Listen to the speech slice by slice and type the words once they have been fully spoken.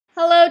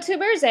Hello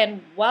tubers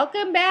and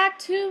welcome back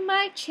to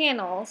my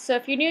channel. So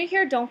if you're new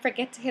here, don't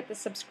forget to hit the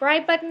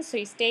subscribe button so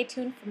you stay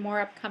tuned for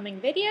more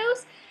upcoming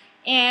videos.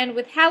 And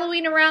with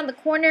Halloween around the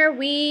corner,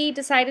 we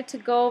decided to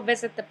go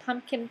visit the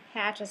pumpkin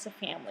patch as a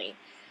family.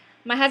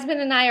 My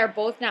husband and I are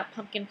both not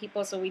pumpkin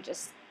people, so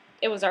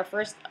it was our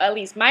first, at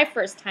least my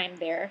first time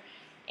there.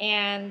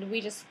 And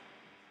we just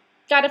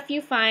got a few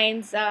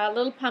finds, a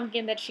little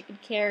pumpkin that she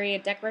could carry, a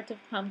decorative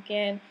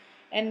pumpkin,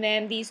 and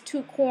then these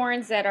two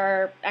corns that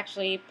are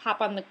actually pop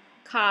on the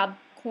cob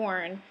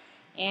corn.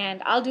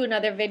 And I'll do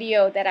another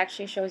video that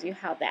actually shows you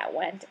how that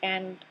went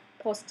and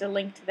post a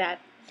link to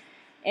that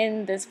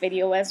in this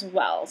video as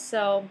well.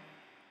 So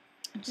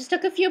just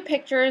took a few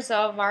pictures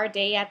of our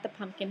day at the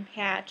pumpkin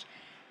patch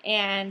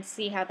and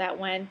see how that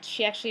went.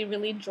 She actually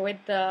really enjoyed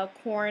the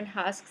corn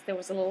husks. There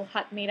was a little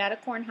hut made out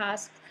of corn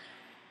husks.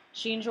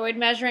 She enjoyed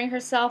measuring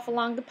herself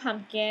along the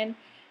pumpkin,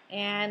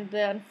 and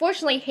the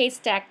unfortunately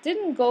haystack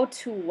didn't go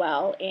too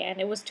well, and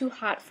it was too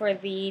hot for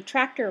the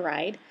tractor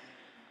ride.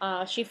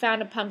 She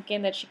found a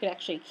pumpkin that she could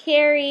actually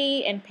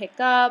carry and pick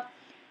up,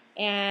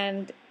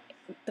 and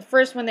the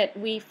first one that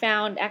we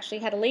found actually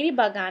had a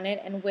ladybug on it,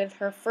 and with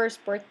her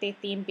first birthday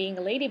theme being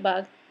a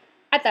ladybug,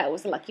 I thought it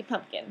was a lucky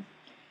pumpkin.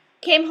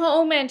 Came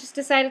home and just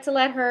decided to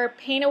let her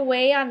paint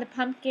away on the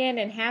pumpkin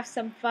and have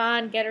some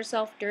fun, get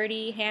herself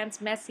dirty,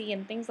 hands messy,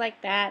 and things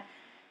like that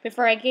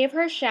before I gave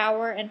her a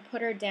shower and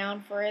put her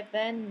down for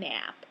the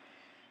nap.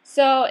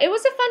 So it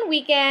was a fun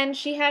weekend.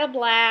 She had a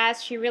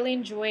blast. She really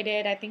enjoyed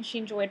it. I think she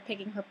enjoyed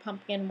picking her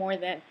pumpkin more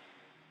than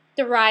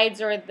the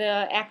rides or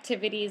the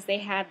activities they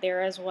had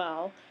there as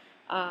well.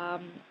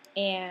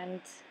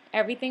 And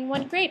everything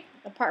went great.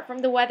 Apart from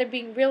the weather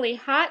being really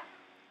hot,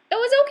 it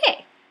was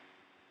okay.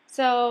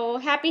 So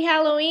happy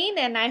Halloween,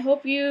 and I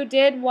hope you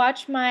did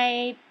watch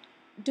my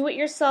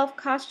do-it-yourself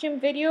costume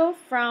video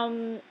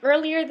from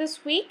earlier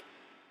this week.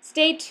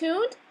 Stay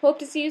tuned. Hope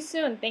to see you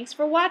soon. Thanks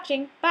for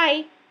watching.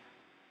 Bye.